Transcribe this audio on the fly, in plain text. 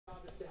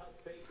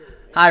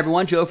Hi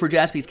everyone, Joe for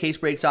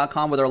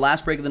JaspysCaseBreaks.com with our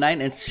last break of the night,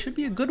 and it should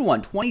be a good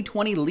one.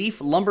 2020 Leaf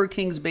Lumber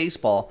Kings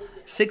Baseball,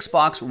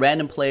 6-box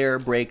random player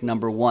break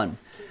number 1.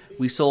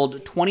 We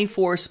sold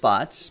 24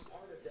 spots,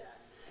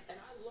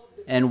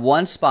 and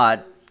 1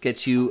 spot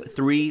gets you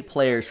 3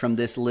 players from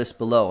this list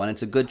below, and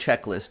it's a good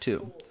checklist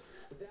too.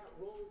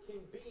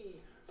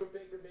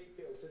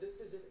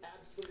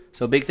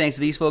 So big thanks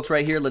to these folks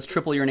right here. Let's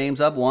triple your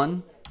names up.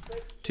 1,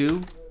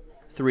 2,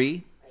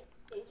 3.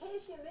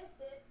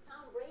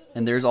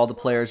 And there's all the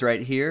players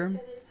right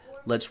here.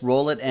 Let's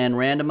roll it and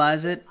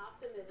randomize it.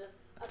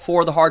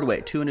 4 the hard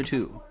way. 2 and a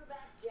 2.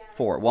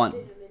 4. 1,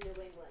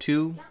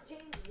 2,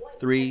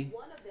 3,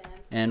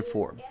 and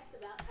 4.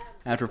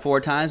 After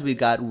 4 times, we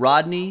got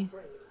Rodney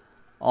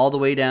all the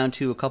way down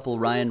to a couple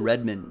Ryan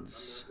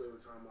Redmonds.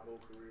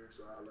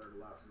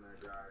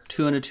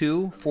 2 and a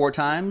 2, 4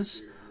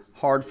 times.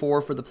 Hard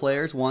 4 for the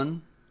players.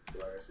 1,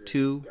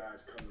 2,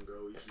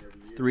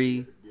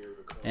 3,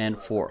 and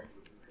 4.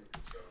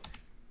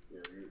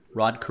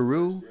 Rod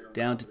Carew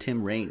down to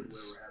Tim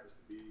Raines.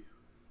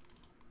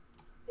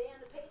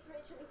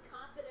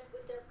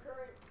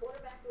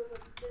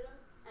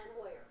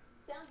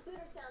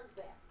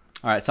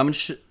 All right, so I'm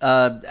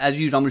gonna as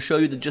usual, I'm gonna show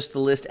you just the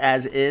list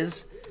as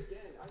is,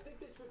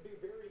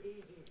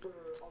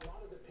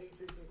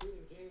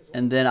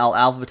 and then I'll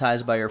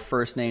alphabetize by your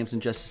first names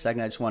in just a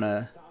second. I just want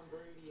to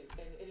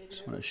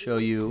show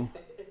you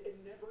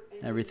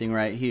everything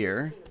right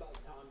here.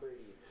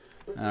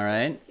 All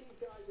right.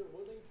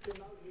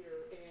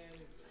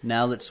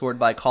 Now let's sort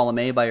by column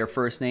A by your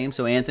first name.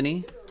 So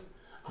Anthony,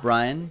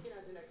 Brian,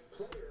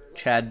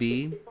 Chad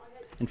B,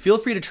 and feel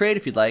free to trade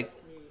if you'd like.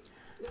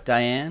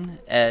 Diane,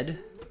 Ed,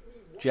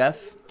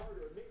 Jeff,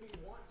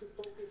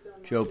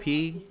 Joe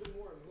P,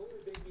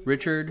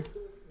 Richard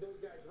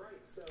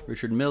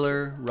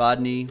Miller,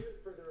 Rodney,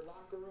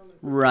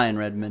 Ryan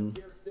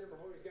Redmond,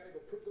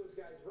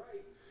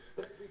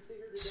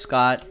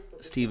 Scott,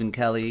 Stephen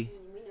Kelly,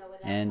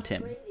 and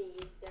Tim.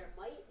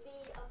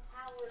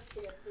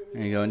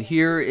 There you go. And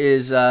here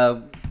is,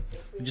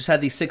 we just had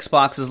these 6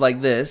 boxes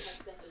like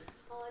this.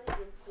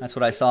 That's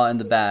what I saw in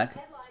the back.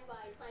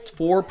 It's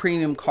 4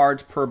 premium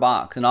cards per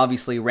box, and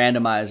obviously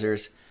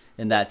randomizers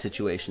in that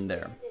situation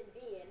there.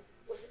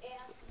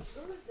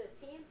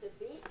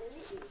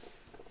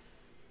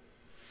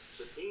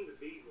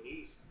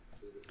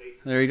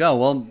 There you go.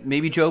 Well,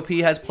 maybe Joe P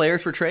has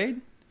players for trade.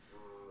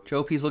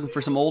 Joe P's looking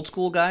for some old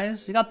school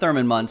guys. You got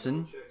Thurman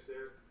Munson.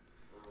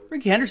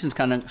 Ricky Henderson's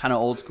kind of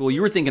old school.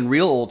 You were thinking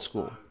real old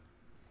school.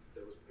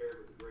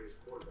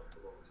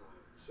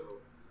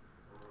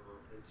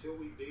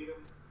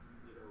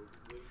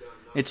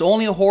 It's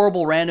only a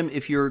horrible random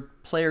if your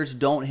players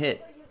don't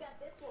hit,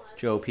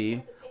 Joe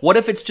P. What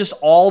if it's just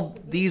all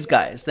these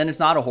guys? Then it's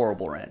not a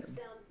horrible random.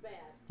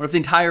 What if the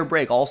entire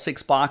break, all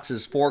 6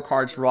 boxes, 4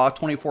 cards raw,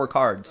 24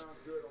 cards,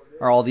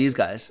 are all these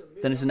guys?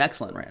 Then it's an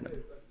excellent random.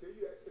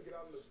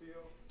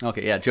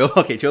 Okay, yeah, Joe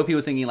P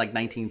was thinking like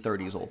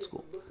 1930s old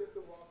school.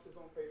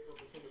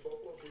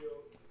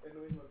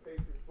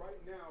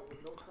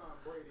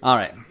 All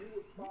right.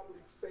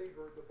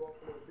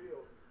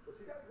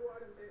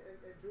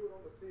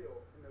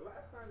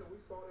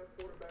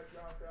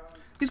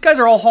 These guys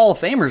are all Hall of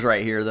Famers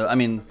right here, though. I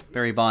mean,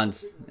 Barry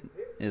Bonds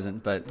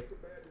isn't, but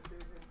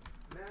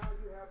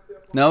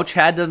no,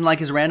 Chad doesn't like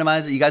his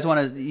randomizer.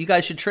 You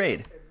guys should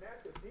trade.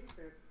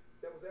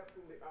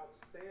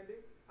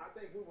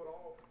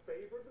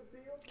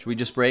 Should we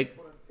just break?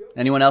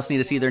 Anyone else need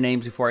to see their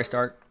names before I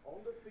start?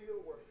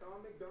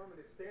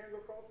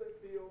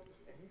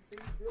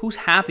 Who's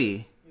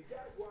happy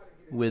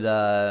with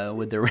the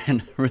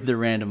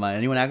randomizer?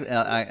 Anyone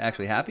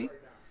actually happy?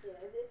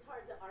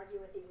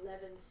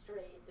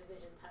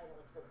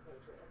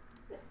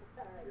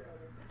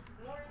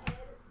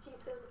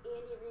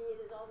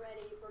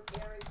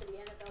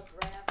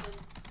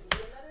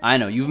 I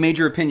know. You've made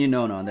your opinion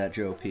known on that,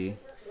 Joe P.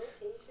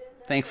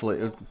 Thankfully,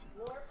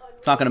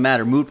 it's not going to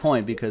matter. Moot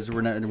point, because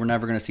we're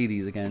never going to see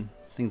these again.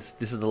 I think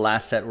this is the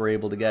last set we're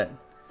able to get.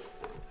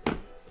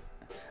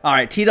 All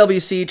right,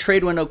 TWC,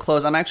 trade window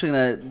closed. I'm actually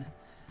going to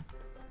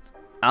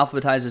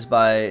alphabetize this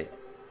by...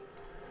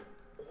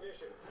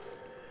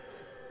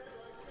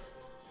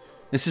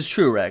 This is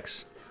true,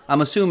 Rex.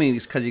 I'm assuming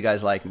it's because you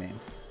guys like me.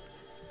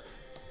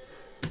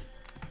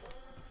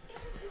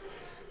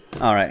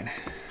 All right.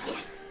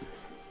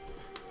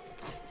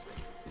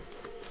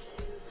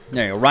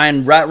 There you go.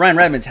 Ryan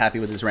Redmond's happy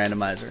with his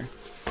randomizer.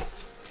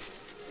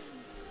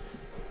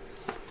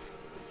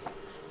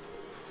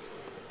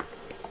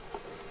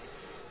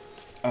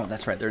 Oh,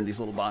 that's right. They're in these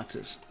little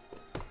boxes.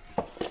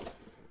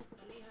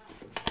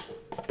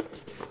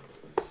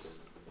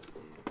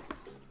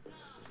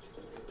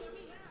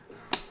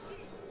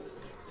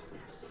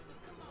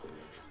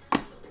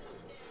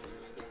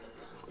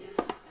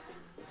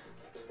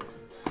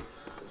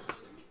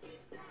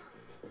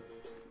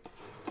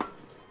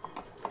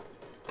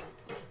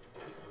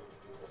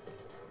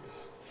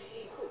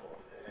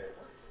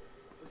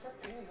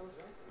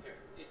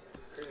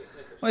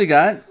 What you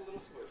got?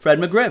 Fred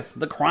McGriff,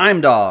 the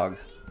crime dog.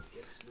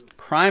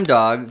 Crime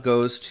Dog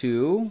goes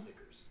to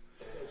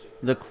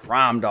the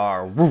Crime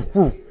Dog.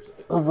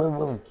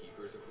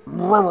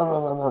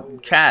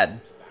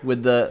 Chad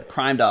with the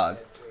Crime Dog.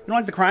 You don't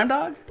like the Crime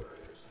Dog?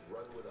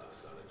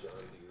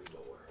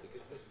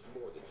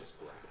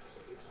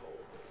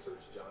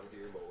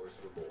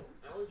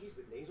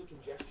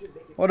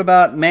 What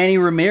about Manny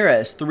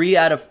Ramirez? 3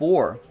 out of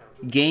 4.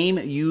 Game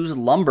used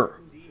lumber.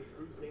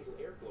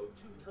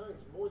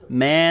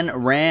 Man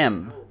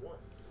Ram.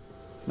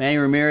 Manny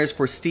Ramirez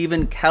for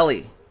Stephen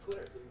Kelly.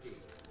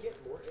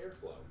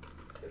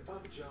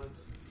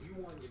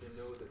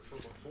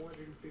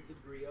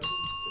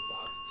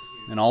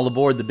 And all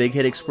aboard the Big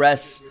Hit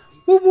Express.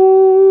 Woo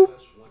woo!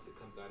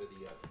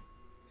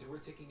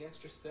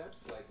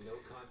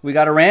 We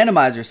got a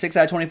randomizer, 6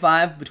 out of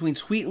 25, between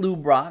Sweet Lou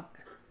Brock,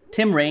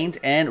 Tim Raines,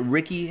 and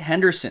Ricky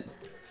Henderson.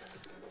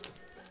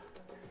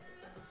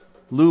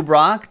 Lou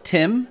Brock,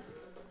 Tim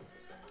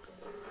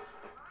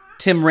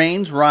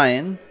Raines,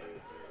 Ryan,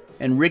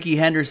 and Ricky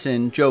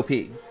Henderson, Joe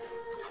P.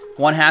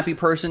 One happy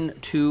person,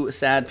 2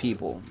 sad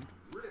people.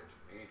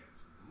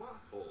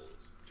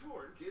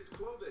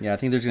 Yeah, I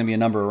think there's going to be a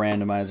number of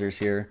randomizers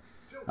here.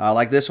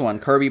 Like this one.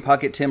 Kirby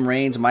Puckett, Tim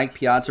Raines, Mike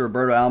Piazza,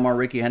 Roberto Alomar,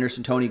 Ricky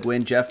Henderson, Tony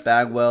Gwynn, Jeff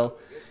Bagwell,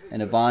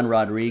 and Yvonne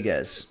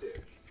Rodriguez.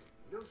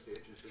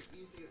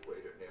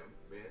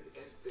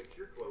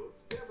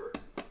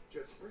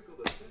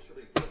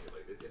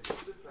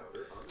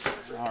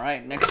 All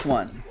right, next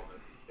one.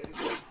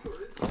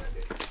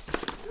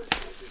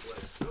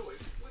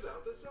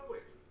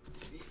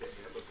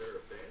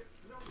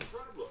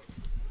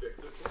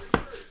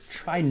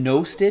 Try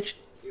no stitch?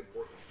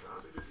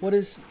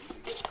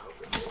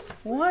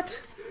 What?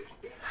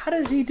 How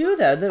does he do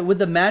that? With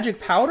the magic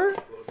powder?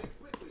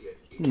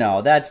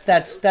 No, that's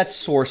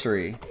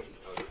sorcery.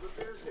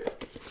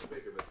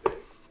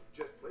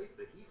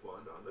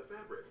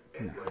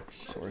 No, it's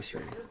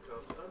sorcery.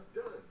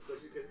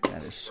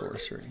 That is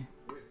sorcery.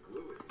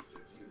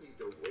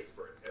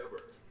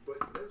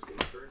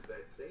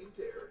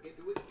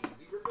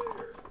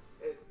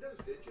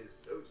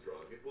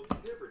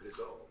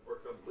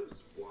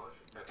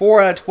 Four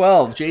out of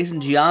 12.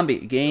 Jason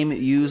Giambi. Game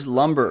used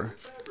lumber.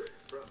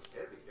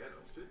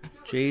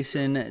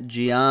 Jason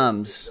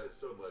Giams.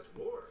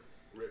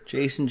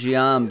 Jason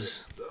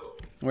Giams.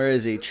 Where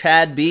is he?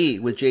 Chad B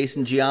with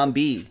Jason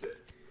Giambi.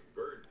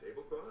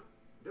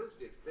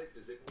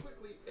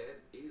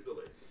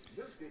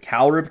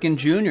 Cal Ripken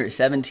Jr.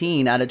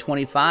 17 out of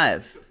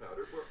 25.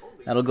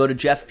 That'll go to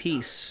Jeff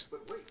Peace.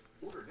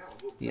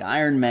 The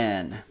Iron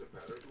Man.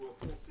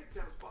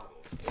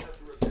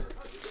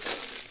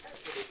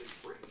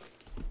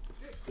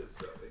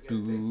 We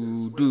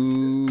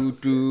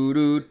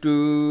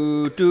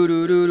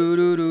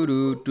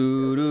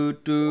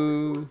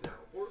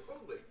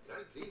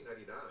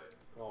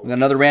got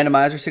another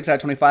randomizer, 6 out of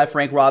 25.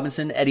 Frank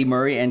Robinson, Eddie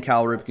Murray, and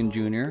Cal Ripken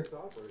Jr.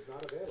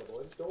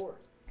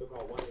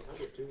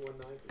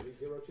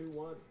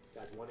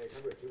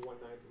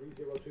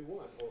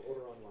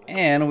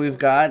 And we've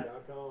got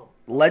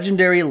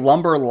legendary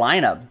lumber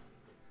lineup.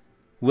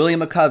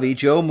 William McCovey,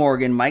 Joe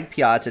Morgan, Mike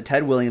Piazza,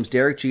 Ted Williams,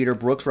 Derek Jeter,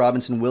 Brooks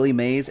Robinson, Willie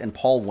Mays, and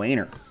Paul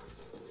Wainer.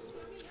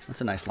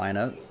 That's a nice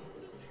lineup.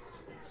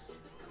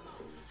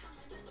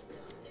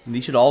 And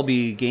these should all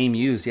be game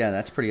used. Yeah,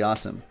 that's pretty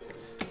awesome.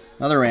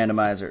 Another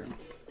randomizer.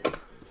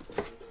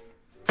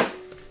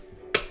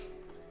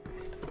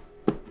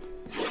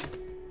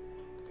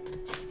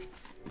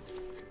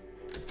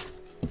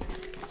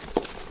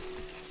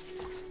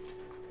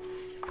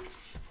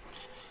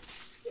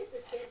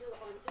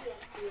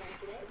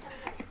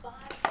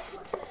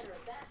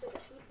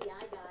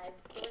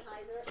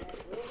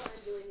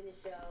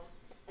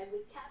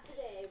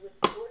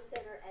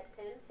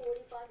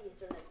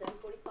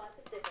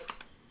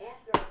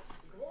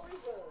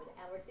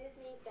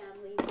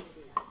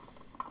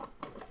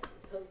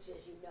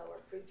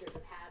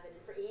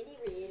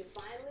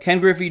 Ken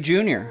Griffey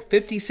Jr.,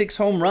 56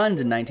 home runs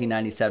in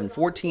 1997,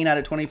 14 out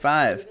of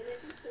 25.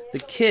 The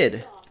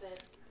Kid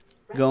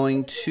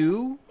going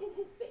to...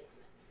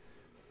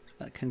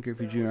 Got Ken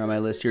Griffey Jr. on my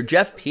list here.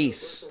 Jeff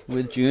Peace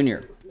with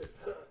Jr.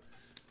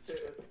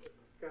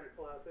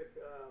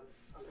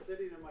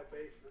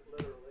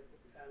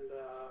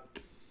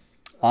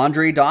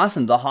 Andre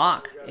Dawson, the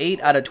Hawk,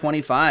 8 out of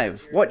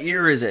 25. What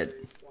year is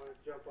it?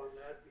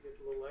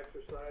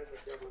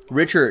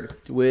 Richard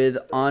with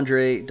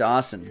Andre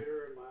Dawson.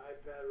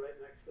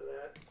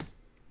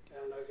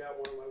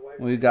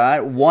 We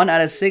got 1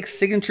 out of 6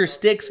 signature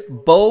sticks.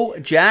 Bo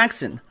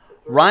Jackson,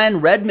 Ryan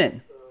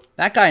Redmond.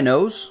 That guy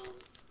knows.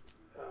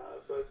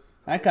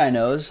 That guy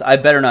knows. I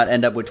better not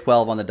end up with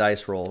 12 on the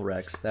dice roll,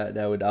 Rex. That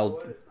would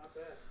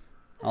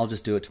I'll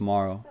just do it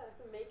tomorrow.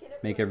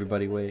 Make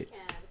everybody wait.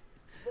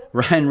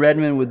 Ryan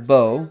Redmond with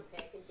Bo.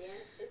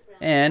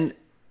 And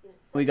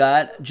we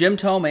got Jim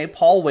Thome,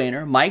 Paul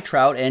Wainer, Mike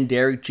Trout, and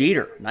Derek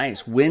Jeter.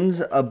 Nice.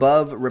 Wins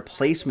above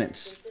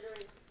replacements.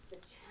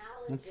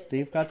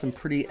 They've got some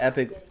pretty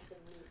epic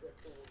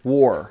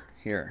war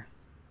here.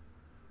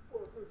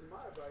 Well, since my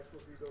advice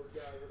would be those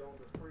guys that own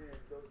the fringe,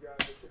 those guys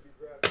that should be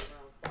drafted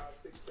around 5,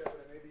 6,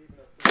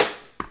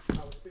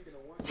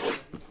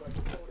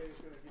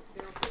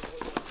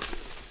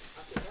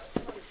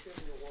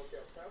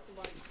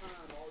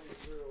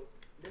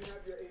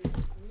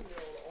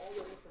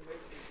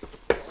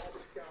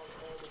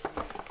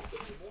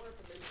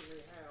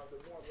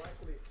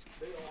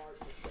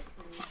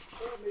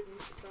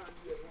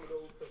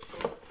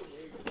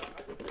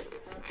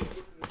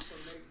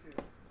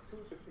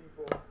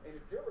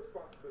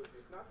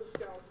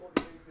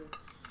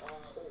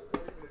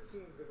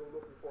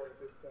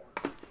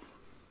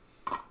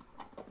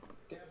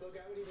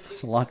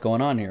 There's a lot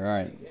going on here. All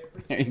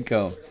right, there you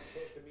go.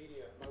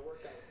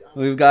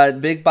 We've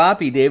got Big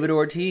Boppy, David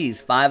Ortiz,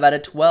 5 out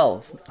of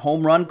 12.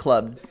 Home Run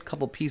Club, a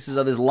couple pieces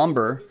of his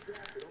lumber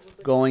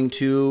going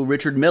to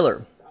Richard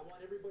Miller.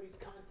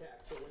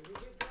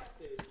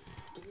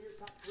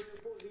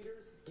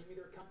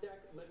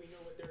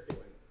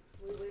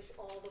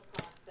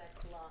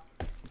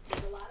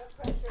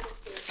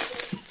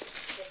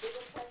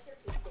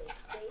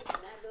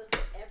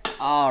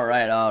 All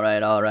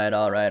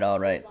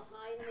right.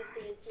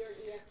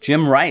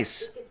 Jim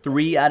Rice,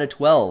 3 out of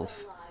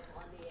 12.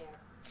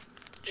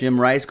 Jim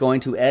Rice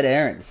going to Ed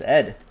Aarons.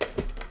 Ed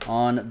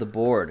on the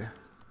board.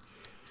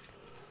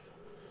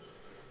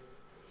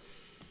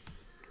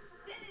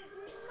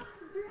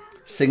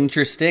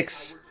 Signature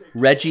Sticks,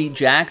 Reggie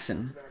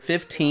Jackson,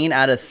 15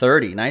 out of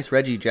 30. Nice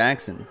Reggie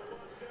Jackson.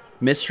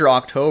 Mr.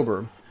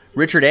 October,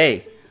 Richard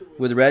A.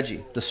 with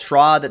Reggie. The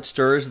straw that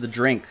stirs the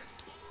drink.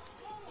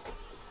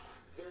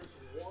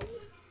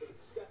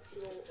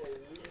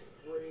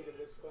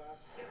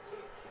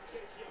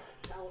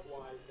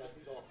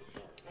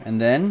 And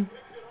then,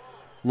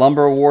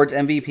 Lumber Awards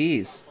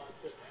MVPs.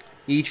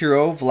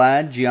 Ichiro,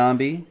 Vlad,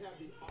 Giambi,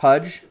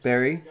 Pudge,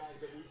 Barry,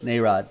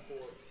 Nayrod.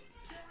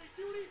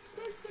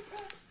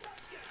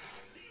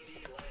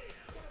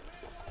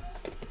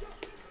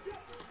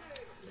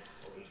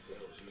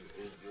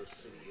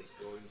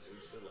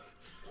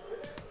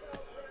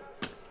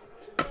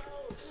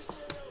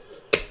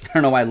 I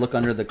don't know why I look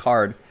under the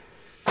card,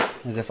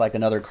 as if like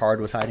another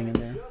card was hiding in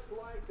there.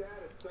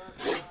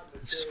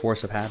 It's just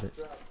force of habit.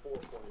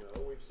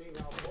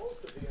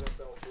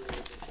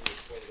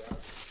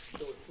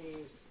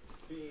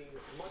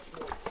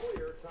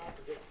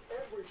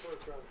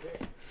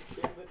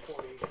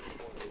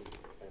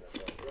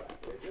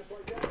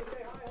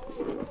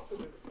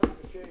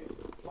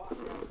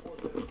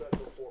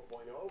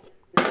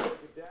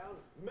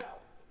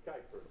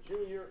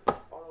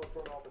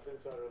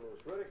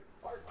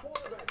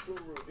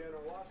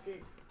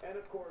 And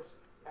of course,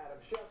 Adam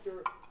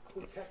Schefter,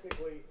 who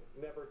technically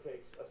never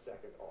takes a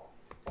second off.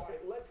 All right,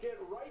 let's get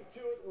right to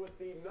it with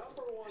the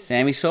 #1.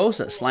 Sammy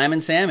Sosa,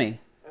 Slammin' Sammy.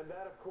 And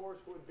that, of course,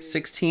 would be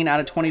 16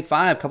 out of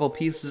 25. Couple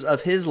pieces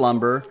of his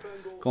lumber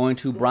going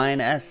to Brian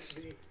S.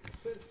 the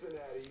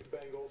Cincinnati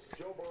Bengals.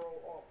 Joe Burrow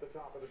off the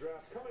top of the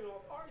draft, coming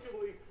off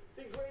arguably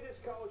the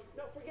greatest college.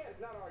 No, forget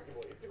it, not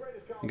arguably. It's the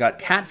greatest college. We got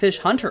Catfish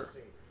Hunter,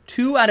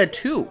 2 out of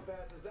 2.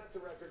 That's a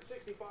record.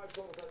 65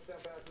 total touchdown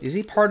passes. Is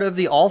he part of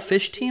the All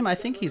Fish team? I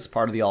think he's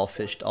part of the All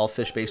Fish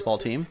baseball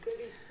team.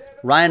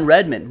 Ryan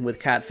Redmond with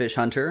Catfish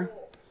Hunter.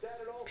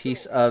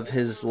 Piece of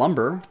his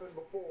lumber.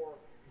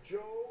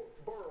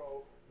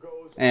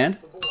 And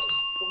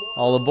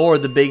all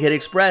aboard the Big Hit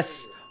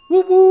Express.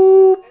 Whoop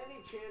whoop.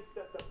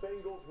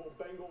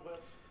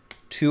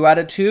 2 out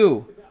of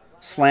 2.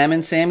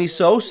 Slammin' Sammy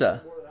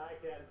Sosa.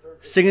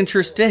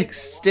 Signature Sticks,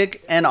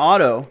 Stick and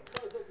Auto.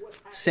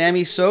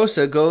 Sammy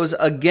Sosa goes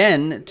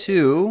again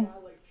to...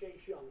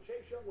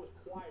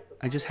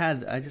 I just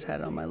had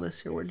it on my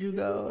list here. Where'd you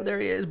go? There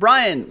he is.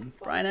 Brian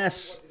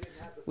S.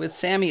 with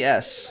Sammy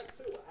S.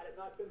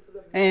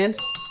 And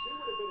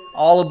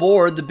all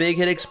aboard the Big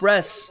Hit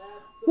Express.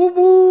 Whoop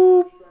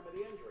whoop.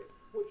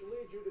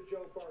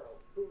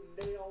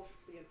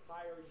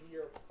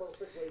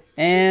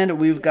 And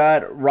we've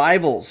got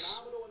Rivals.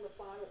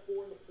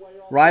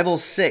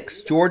 Rivals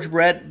 6. George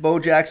Brett, Bo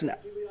Jackson,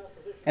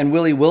 and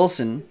Willie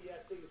Wilson.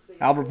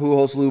 Albert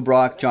Pujols, Lou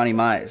Brock, Johnny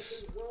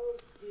Mize.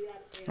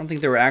 I don't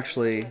think they were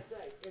actually...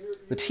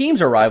 The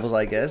teams are rivals,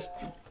 I guess.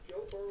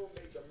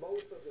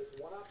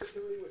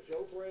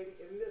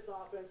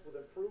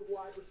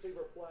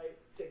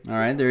 All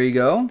right, there you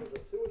go.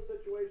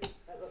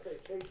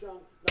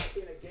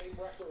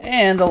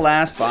 And the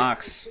last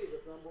box.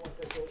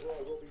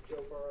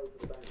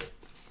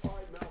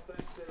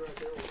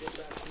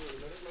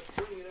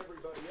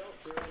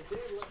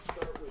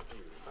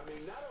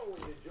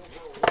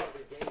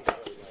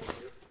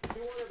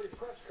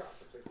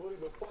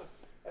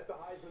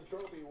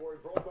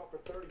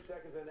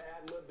 And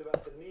ad-libbed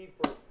about the need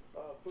for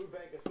food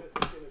bank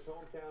assistance in his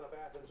hometown of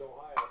Athens,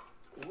 Ohio.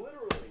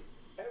 Literally,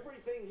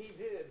 everything he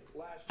did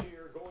last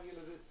year going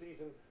into this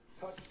season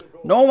touched the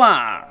goal.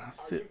 Nomar,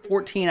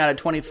 14 out of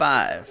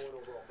 25.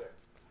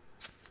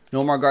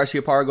 Nomar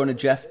Garcia-Parra going to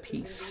Jeff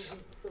Peace.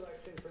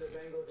 Selection for the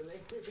Bengals, and they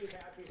should be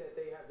happy that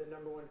they have the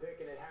 #1 pick,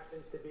 and it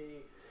happens to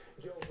be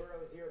Joe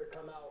Burrow's year to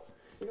come out.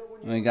 You know,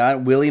 when We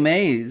got Willie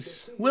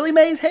Mays. Willie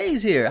Mays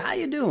Hayes here. How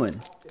you doing?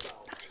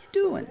 How you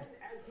doing?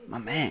 My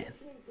man.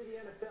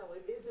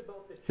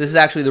 This is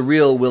actually the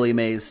real Willie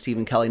Mays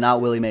Stephen Kelly,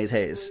 not Willie Mays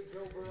Hayes.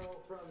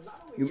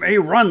 You may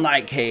run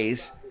like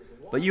Hayes,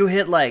 but you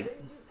hit like...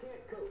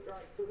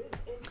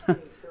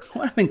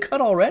 What, I've been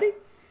cut already?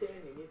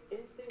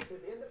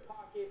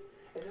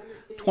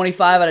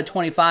 25 out of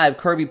 25.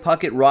 Kirby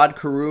Puckett, Rod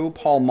Carew,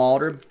 Paul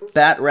Malder,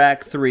 Bat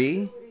Rack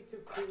 3.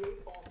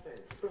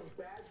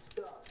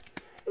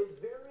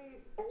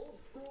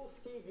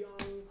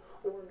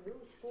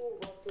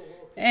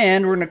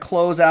 And we're going to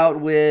close out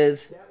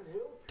with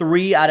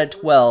 3 out of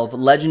 12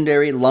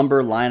 legendary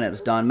lumber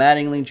lineups. Don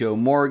Mattingly, Joe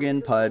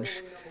Morgan,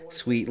 Pudge,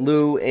 Sweet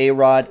Lou,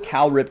 A-Rod,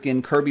 Cal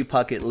Ripken, Kirby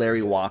Puckett,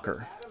 Larry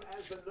Walker.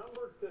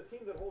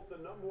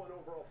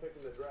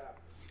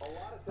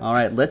 All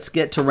right, let's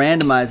get to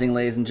randomizing,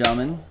 ladies and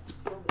gentlemen.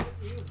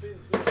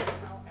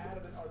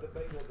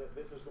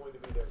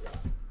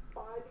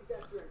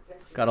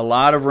 Got a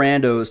lot of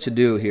randos to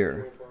do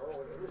here.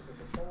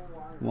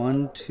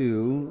 1,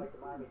 2,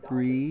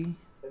 3,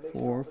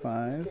 4,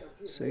 5,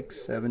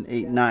 6, 7,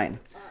 8, 9.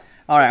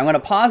 All right, I'm going to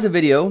pause the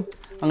video.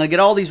 I'm going to get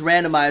all these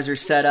randomizers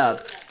set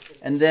up,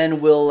 and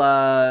then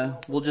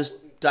we'll just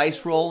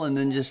dice roll and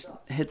then just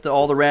hit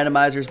all the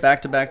randomizers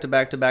back to back to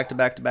back to back to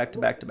back to back to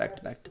back to back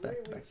to back to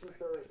back to back.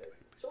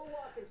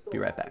 Be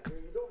right back.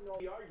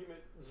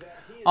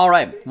 All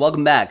right,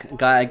 welcome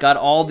back. I got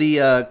all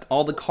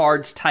the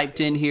cards typed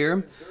in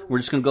here. We're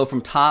just going to go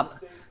from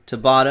top to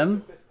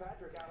bottom.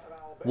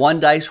 1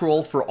 dice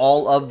roll for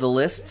all of the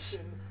lists.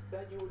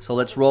 So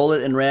let's roll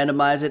it and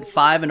randomize it.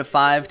 5 and a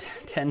 5,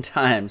 10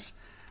 times.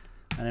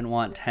 I didn't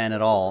want 10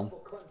 at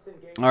all.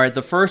 All right,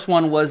 the first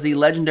one was the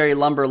legendary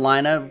lumber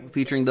lineup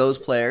featuring those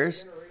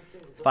players.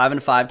 5 and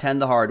a 5, 10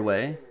 the hard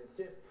way.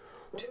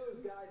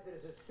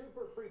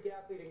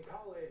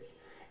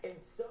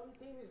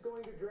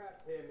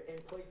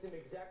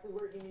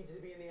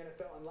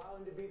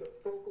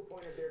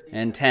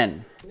 And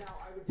 10.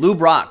 Lou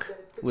Brock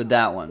with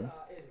that one.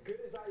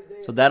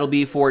 So that'll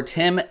be for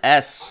Tim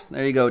S.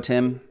 There you go,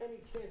 Tim.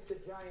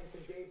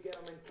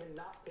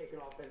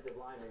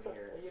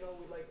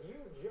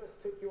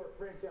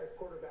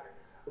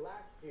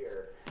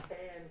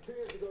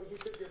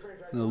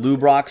 The Lou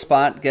Brock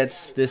spot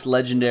gets this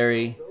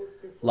legendary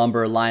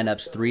lumber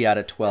lineups 3 out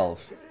of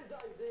 12.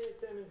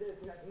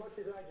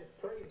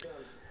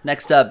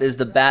 Next up is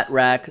the Bat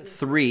Rack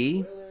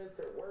 3.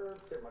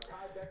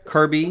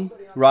 Kirby,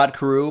 Rod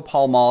Carew,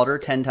 Paul Molitor,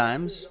 10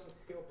 times.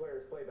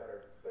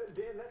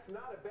 Dan, that's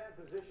not a bad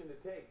position to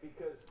take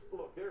because,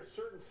 look, there are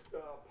certain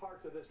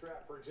parts of this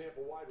draft, for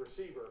example, wide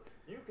receiver.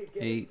 You could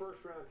get 8,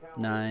 first-round talent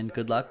 9,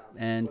 good luck.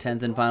 And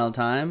 10th and final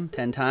time,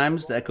 10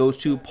 times. That goes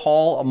to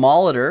Paul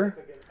Molitor.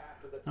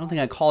 I don't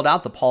think I called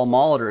out the Paul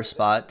Molitor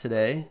spot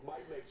today.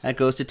 That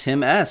goes to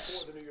Tim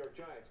S. the New York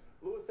Giants.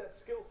 Lewis, that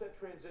skill set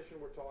transition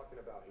we're talking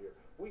about here.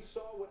 We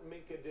saw what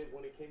Minka did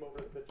when he came over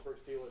to the Pittsburgh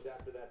Steelers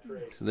after that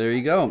trade. So there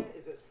you go.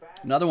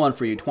 Another one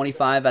for you,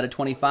 25 out of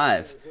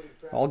 25.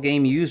 All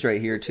game used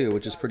right here too,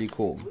 which is pretty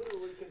cool.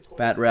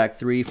 Bat Rack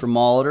 3 for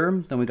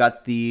Molitor. Then we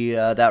got the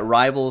that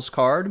Rivals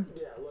card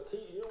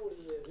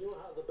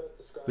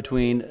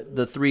between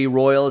the 3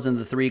 Royals and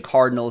the 3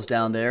 Cardinals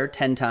down there,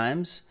 10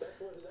 times.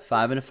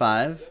 5 and a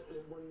 5.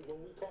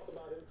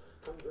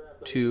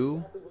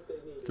 2,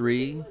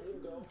 3,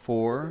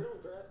 4,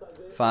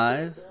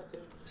 5,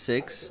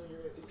 6,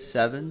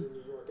 7,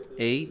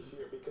 8,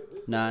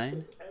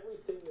 9,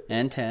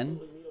 and 10.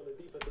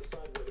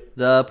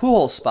 The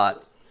Pujols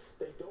spot.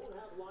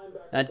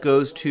 That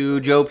goes to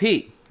Joe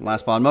P.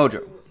 Last Bond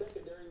Mojo.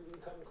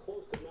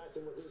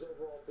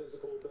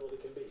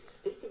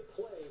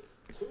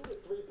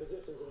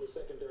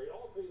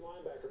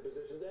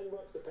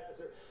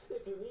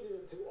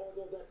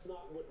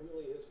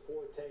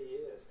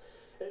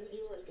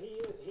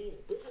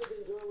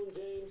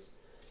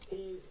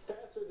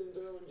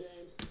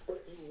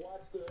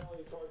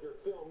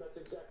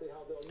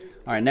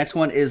 All right, next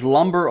one is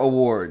Lumber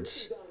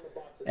Awards.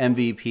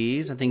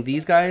 MVPs. I think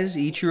these guys,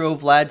 Ichiro,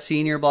 Vlad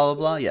Sr., blah, blah,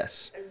 blah.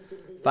 Yes.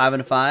 5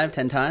 and a 5,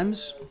 10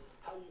 times.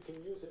 How you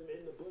can use him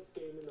in the blitz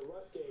game, in the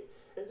rush game.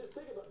 And just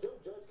think about, Joe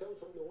Judge comes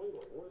from New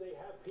England, where they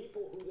have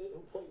people who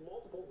play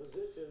multiple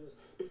positions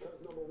because,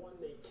 number one,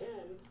 they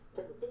can,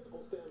 from a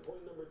physical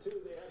standpoint. Number two,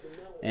 they have the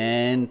mental.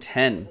 And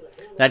 10.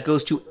 That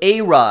goes to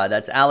A-Rod.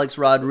 That's Alex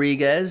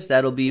Rodriguez.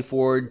 That'll be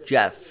for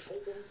Jeff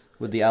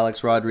with the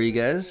Alex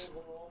Rodriguez.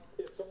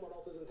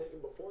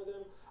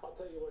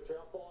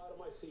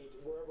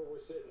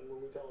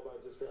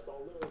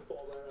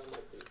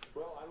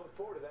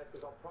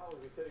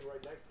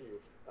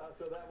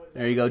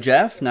 There you go,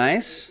 Jeff.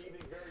 Nice.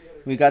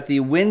 We got the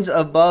Wins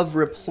Above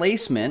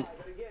replacement.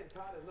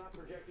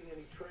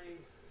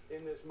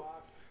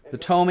 The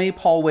Tomei,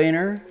 Paul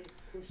Wainer,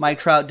 Mike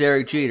Trout,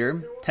 Derek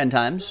Jeter, 10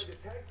 times.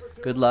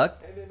 Good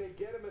luck. And then they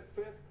get him at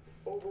 5th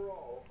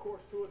overall. Of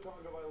course, Tua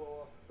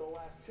Tagovailoa, the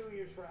last 2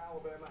 years for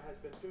Alabama has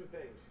been 2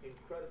 things: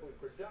 incredibly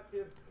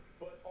productive,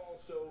 but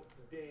also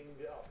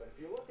dinged up. And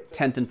if you look at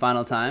 10th and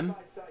final time.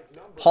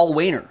 Paul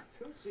Wainer.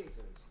 2 seasons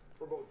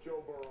for both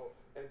Joe Burrow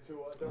and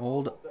Tua.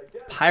 Old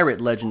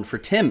Pirate legend for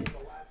Tim.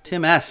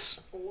 Tim S.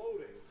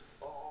 Exploding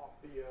off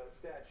the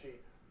stat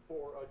sheet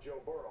for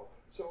Joe Burrow.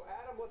 So,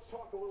 Adam, let's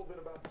talk a little bit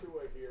about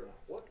Tua here.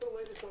 What's the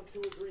latest on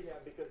Tua's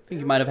rehab? Because I think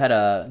he might have had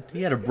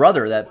a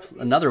brother,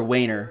 another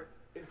Wainer,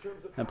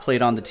 that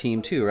played on the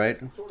team too, right?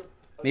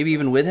 Maybe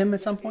even with him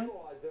at some point.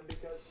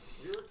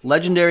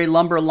 Legendary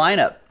lumber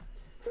lineup.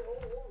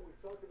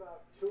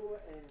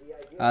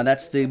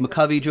 That's the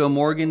McCovey, Joe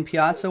Morgan,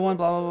 Piazza one,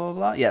 blah, blah, blah,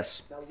 blah.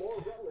 Yes.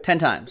 10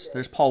 times.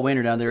 There's Paul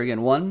Wainer down there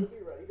again. 1,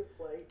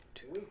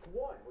 2,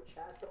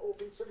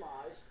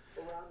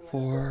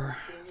 4,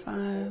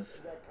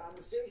 5.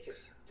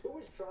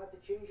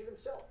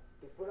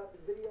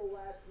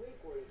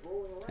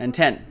 And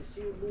 10.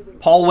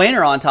 Paul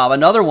Wainer on top.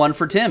 Another one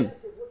for Tim.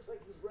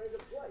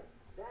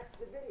 That's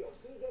the video.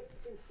 He gets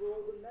to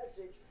control the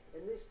message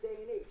in this day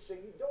and age. So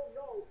you don't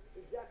know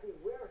exactly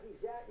where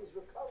he's at in his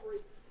recovery,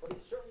 but he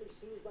certainly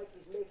seems like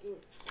he's making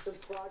some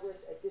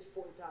progress at this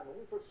point in time. And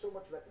we've heard so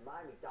much about the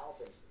Miami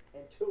Dolphins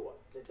and Tua.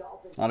 The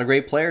Dolphins. A lot of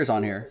great players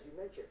on here.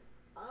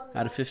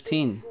 Out of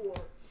 15.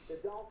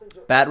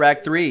 Bat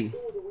Rack 3.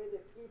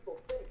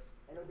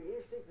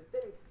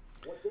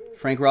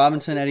 Frank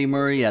Robinson, Eddie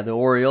Murray. Yeah, the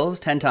Orioles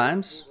 10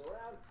 times.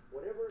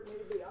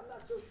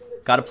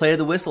 Got to play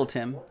the whistle,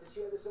 Tim.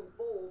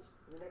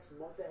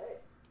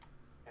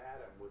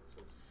 Adam with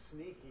some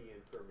sneaky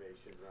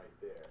information right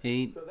there.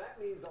 8, So that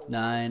means a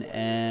 9,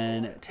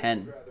 and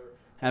 10.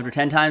 After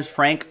 10 times,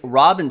 Frank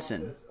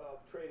Robinson. of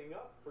trading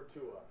up for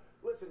Tua.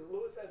 Listen,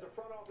 Lewis, as a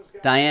front office guy,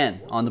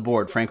 Diane on the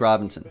board, Frank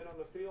Robinson. been on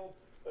the field,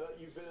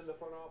 you've been in the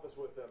front office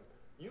with them.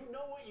 You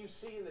know what you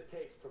see in the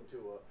tape from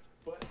Tua,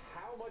 but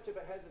how much of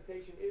a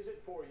hesitation is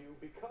it for you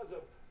because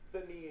of the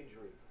knee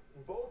injury?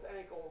 Both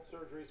ankle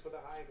surgeries for the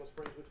high ankle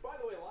sprains, which, by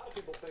the way, a lot of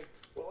people think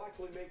will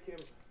actually make him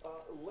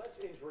less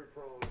injury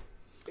prone.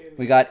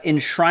 We got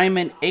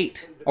Enshrinement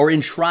 8, or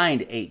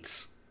Enshrined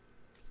 8s.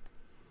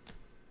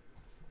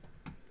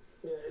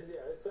 Yeah,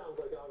 it sounds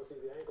like obviously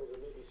the ankles are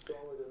maybe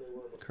stronger than they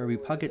were before. Kirby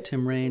Puckett,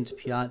 Tim Raines,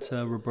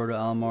 Piazza, Roberto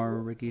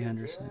Alomar, Ricky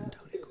Henderson,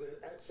 Tony. Is an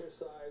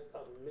exercise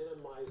of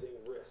minimizing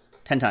risk.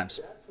 10 times.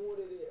 That's what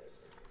it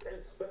is. And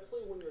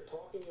especially when you're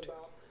talking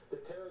about the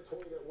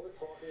territory that we're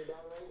talking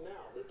about right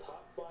now, the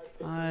top 5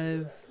 picks.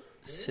 5,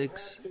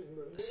 6,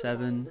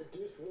 7,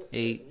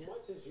 8,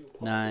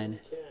 9,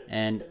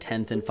 and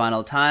 10th and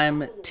final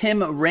time.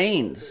 Tim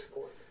Raines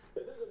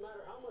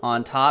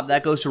on top.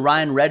 That goes to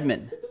Ryan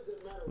Redmond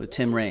with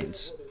Tim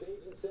Raines. What his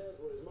agent says,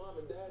 what his mom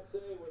and dad say,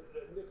 what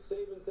Nick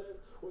Saban says,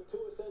 what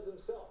Tua says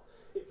himself.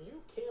 If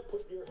you can't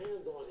put your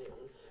hands on him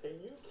and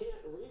you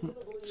can't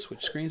reasonably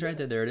Switch screens right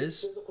there. There it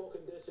is. physical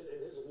condition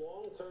and his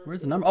long-term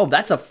Where's the number? Oh,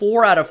 that's a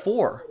 4 out of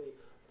 4.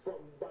 I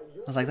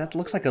was like, that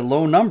looks like a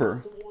low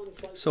number.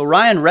 So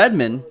Ryan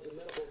Redmond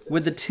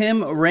with the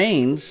Tim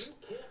Raines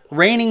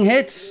raining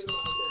hits.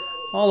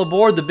 All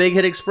aboard the Big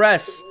Hit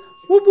Express.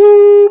 Whoop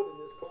whoop.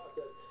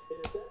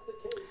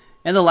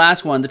 And the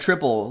last one, the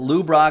triple.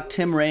 Lou Brock,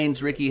 Tim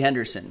Raines, Ricky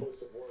Henderson.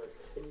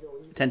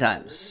 10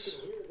 times.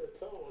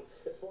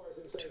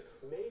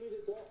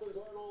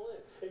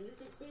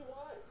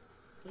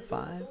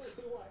 5,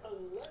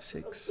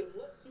 6,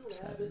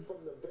 7.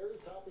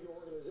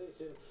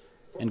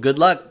 And good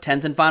luck.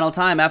 10th and final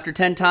time. After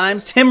 10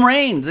 times, Tim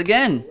Raines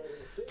again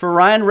for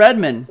Ryan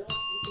Redmond.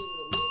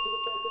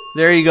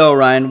 There you go,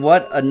 Ryan.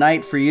 What a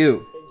night for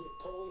you.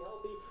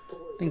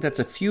 I think that's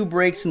a few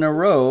breaks in a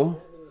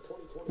row.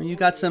 You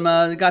got some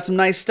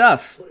nice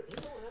stuff.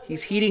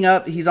 He's heating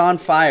up. He's on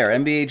fire.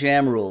 NBA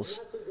Jam Rules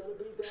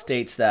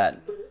states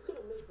that.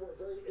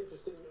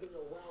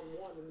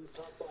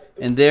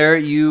 And there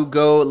you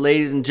go,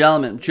 ladies and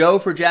gentlemen. Joe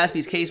for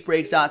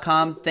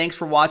JaspysCaseBreaks.com. Thanks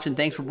for watching.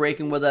 Thanks for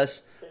breaking with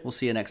us. We'll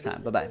see you next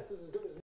time. Bye-bye.